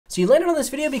So you landed on this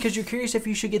video because you're curious if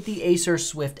you should get the Acer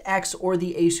Swift X or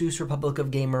the Asus Republic of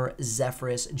Gamer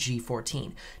Zephyrus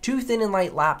G14. Two thin and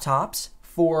light laptops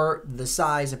for the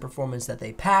size and performance that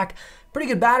they pack. Pretty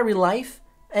good battery life.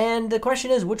 And the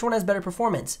question is, which one has better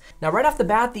performance? Now, right off the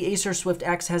bat, the Acer Swift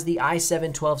X has the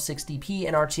i7-1260p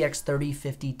and RTX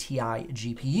 3050 Ti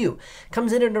GPU.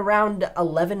 Comes in at around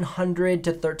 $1,100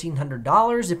 to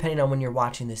 $1,300, depending on when you're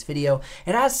watching this video.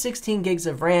 It has 16 gigs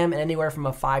of RAM and anywhere from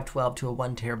a 512 to a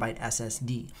 1 terabyte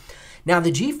SSD. Now,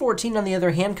 the G14, on the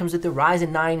other hand, comes with the Ryzen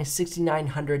 9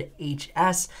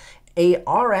 6900HS, a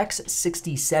RX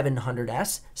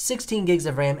 6700S, 16 gigs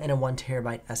of RAM, and a 1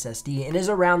 terabyte SSD, and is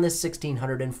around this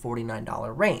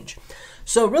 $1,649 range.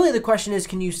 So really the question is,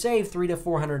 can you save $300 to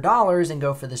 $400 and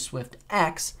go for the Swift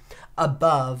X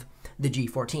above the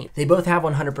G14? They both have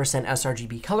 100%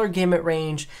 sRGB color gamut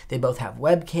range. They both have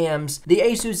webcams. The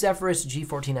Asus Zephyrus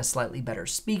G14 has slightly better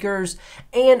speakers,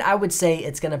 and I would say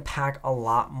it's going to pack a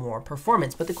lot more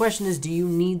performance. But the question is, do you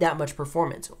need that much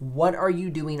performance? What are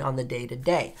you doing on the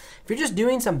day-to-day? If you're just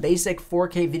doing some basic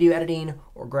 4K video editing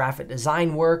or graphic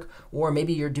design work, or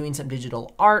maybe you're doing some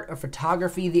digital art or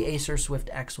photography, the Acer Swift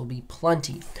X will be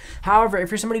plenty. However, if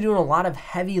you're somebody doing a lot of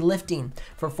heavy lifting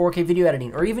for 4K video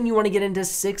editing, or even you want to get into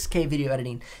 6K video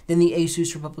editing, then the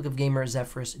Asus Republic of Gamer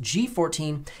Zephyrus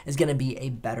G14 is going to be a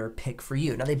better pick for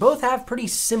you. Now, they both have pretty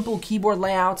simple keyboard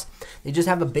layouts. They just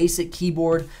have a basic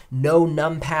keyboard, no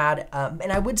numpad,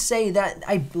 and I would say that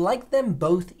I like them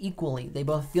both equally. They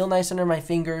both feel nice under my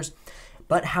fingers.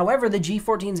 But however, the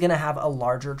G14 is going to have a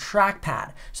larger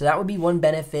trackpad. So that would be one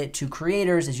benefit to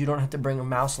creators, is you don't have to bring a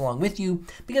mouse along with you,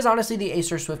 because honestly, the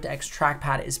Acer Swift X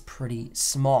trackpad is pretty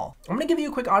small. I'm going to give you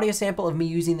a quick audio sample of me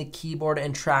using the keyboard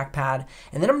and trackpad,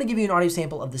 and then I'm going to give you an audio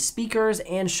sample of the speakers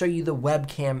and show you the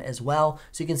webcam as well,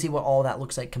 so you can see what all that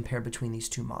looks like compared between these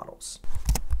two models.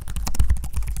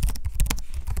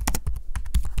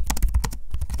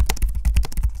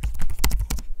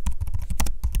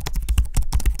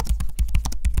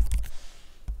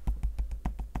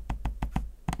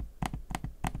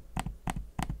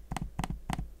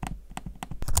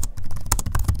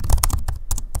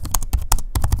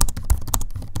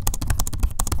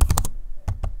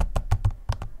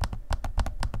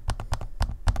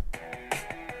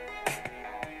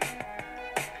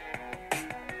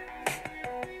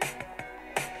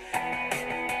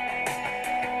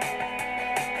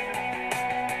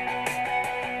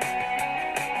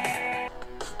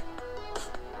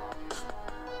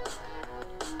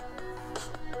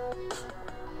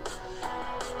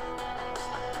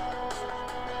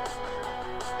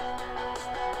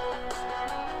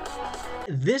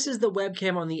 This is the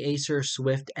webcam on the Acer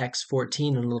Swift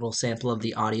X14, and a little sample of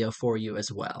the audio for you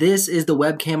as well. This is the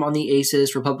webcam on the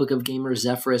Asus Republic of Gamer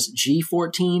Zephyrus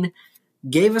G14.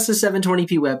 Gave us a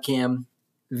 720p webcam.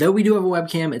 Though we do have a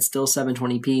webcam, it's still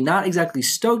 720p. Not exactly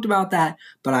stoked about that,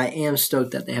 but I am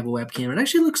stoked that they have a webcam. It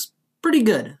actually looks pretty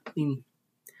good. I mean,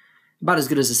 about as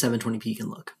good as a 720p can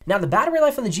look. Now, the battery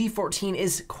life on the G14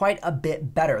 is quite a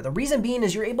bit better. The reason being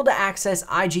is you're able to access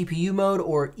iGPU mode,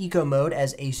 or eco mode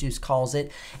as Asus calls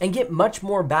it, and get much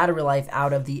more battery life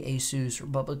out of the Asus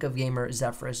Republic of Gamer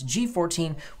Zephyrus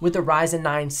G14 with the Ryzen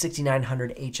 9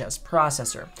 6900HS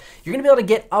processor. You're gonna be able to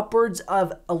get upwards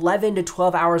of 11 to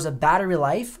 12 hours of battery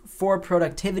life for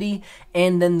productivity,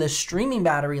 and then the streaming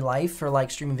battery life for like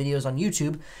streaming videos on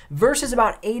YouTube versus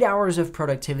about 8 hours of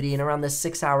productivity and around the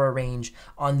 6-hour range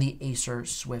on the Acer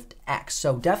Swift X.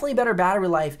 So definitely better battery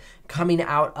life coming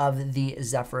out of the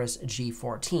Zephyrus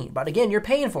G14. But again, you're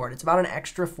paying for it. It's about an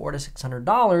extra $400 to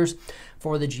 $600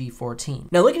 for the G14.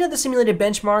 Now, looking at the simulated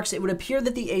benchmarks, it would appear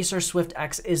that the Acer Swift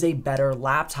X is a better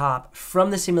laptop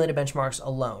from the simulated benchmarks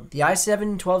alone. The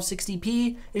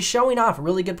i7-1260p is showing off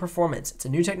really good performance. It's a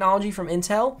new technology from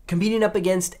Intel, competing up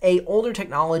against a older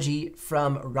technology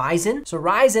from Ryzen. So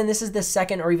Ryzen, this is the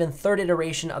second or even third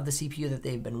iteration of the CPU that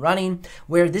they've been running,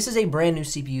 where this is a brand new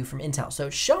CPU from Intel. So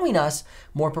it's showing us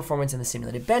more performance in the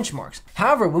simulated benchmarks.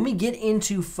 However, when we get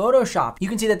into Photoshop, you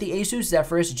can see that the Asus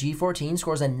Zephyrus G14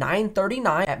 scores a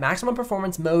 939 at maximum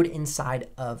performance mode inside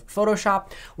of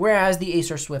Photoshop, whereas the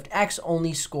Acer Swift X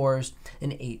only scores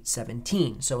an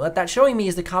 817. So what that's showing me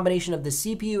is the combination of the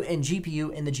CPU and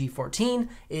GPU in the G14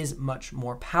 is much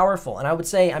more powerful. And I would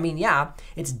say, I mean, yeah,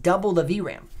 it's double the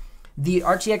VRAM. The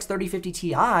RTX 3050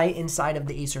 Ti inside of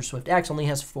the Acer Swift X only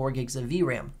has 4 gigs of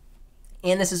VRAM.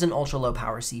 And this is an ultra low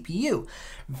power CPU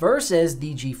versus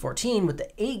the G14 with the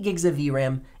 8 gigs of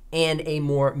VRAM and a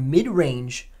more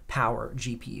mid-range power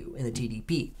GPU in the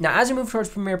TDP. Now, as you move towards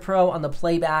Premiere Pro on the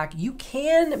playback, you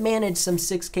can manage some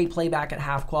 6K playback at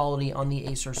half quality on the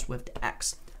Acer Swift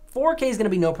X. 4K is going to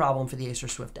be no problem for the Acer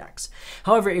Swift X.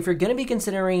 However, if you're going to be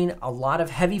considering a lot of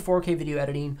heavy 4K video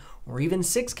editing or even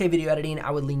 6K video editing,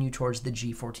 I would lean you towards the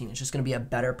G14. It's just going to be a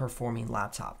better performing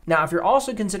laptop. Now, if you're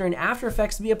also considering After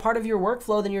Effects to be a part of your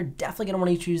workflow, then you're definitely going to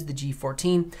want to choose the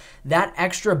G14. That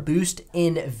extra boost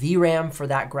in VRAM for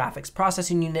that graphics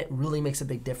processing unit really makes a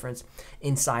big difference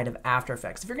inside of After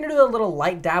Effects. If you're going to do a little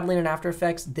light dabbling in After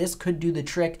Effects, this could do the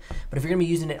trick, but if you're going to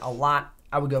be using it a lot,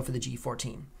 I would go for the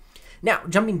G14. Now,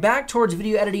 jumping back towards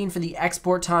video editing for the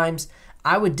export times,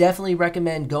 I would definitely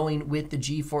recommend going with the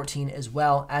G14 as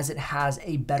well, as it has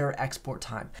a better export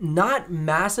time. Not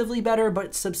massively better,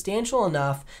 but substantial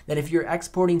enough that if you're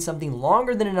exporting something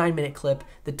longer than a 9-minute clip,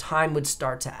 the time would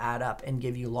start to add up and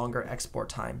give you longer export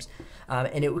times.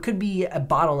 And it could be a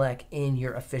bottleneck in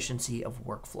your efficiency of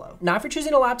workflow. Now, if you're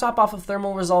choosing a laptop off of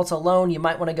thermal results alone, you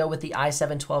might want to go with the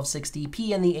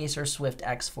i7-1260p and the Acer Swift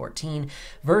X14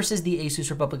 versus the Asus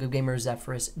Republic of Gamers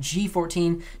Zephyrus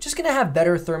G14. Just gonna have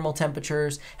better thermal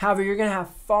temperatures. However, you're gonna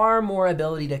have far more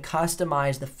ability to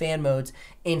customize the fan modes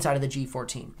inside of the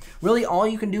G14. Really, all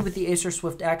you can do with the Acer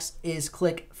Swift X is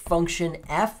click Function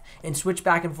F and switch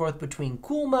back and forth between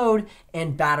cool mode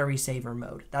and battery saver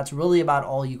mode. That's really about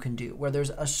all you can do, where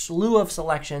there's a slew of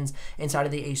selections inside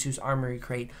of the Asus Armory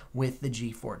Crate with the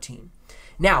G14.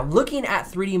 Now, looking at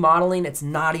 3D modeling, it's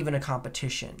not even a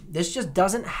competition. This just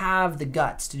doesn't have the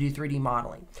guts to do 3D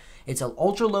modeling. It's an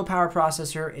ultra low power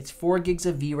processor, it's 4 gigs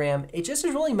of VRAM. It just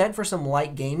is really meant for some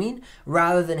light gaming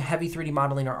rather than heavy 3D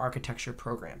modeling or architecture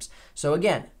programs. So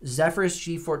again, Zephyrus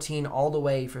G14 all the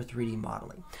way for 3D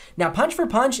modeling. Now, punch for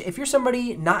punch, if you're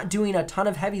somebody not doing a ton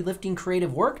of heavy lifting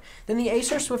creative work, then the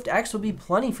Acer Swift X will be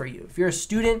plenty for you. If you're a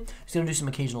student who's gonna do some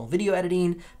occasional video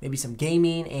editing, maybe some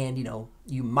gaming, and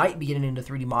you might be getting into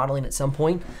 3D modeling at some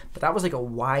point, but that was like a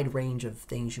wide range of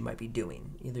things you might be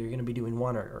doing. Either you're gonna be doing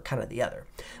one or kind of the other.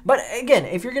 But again,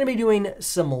 if you're gonna be doing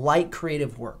some light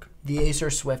creative work, the Acer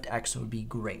Swift X would be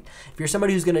great. If you're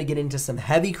somebody who's gonna get into some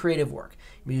heavy creative work,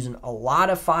 you're using a lot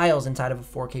of files inside of a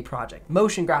 4K project,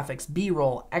 motion graphics,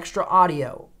 B-roll, extra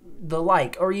audio, the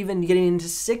like, or even getting into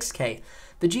 6K,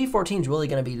 the G14 is really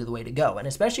going to be the way to go. And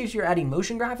especially if you're adding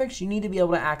motion graphics, you need to be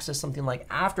able to access something like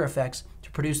After Effects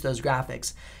to produce those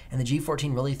graphics. And the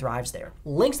G14 really thrives there.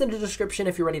 Links in the description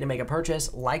if you're ready to make a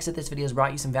purchase. Likes if this video has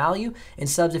brought you some value, and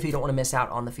subs if you don't want to miss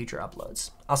out on the future uploads.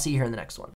 I'll see you here in the next one.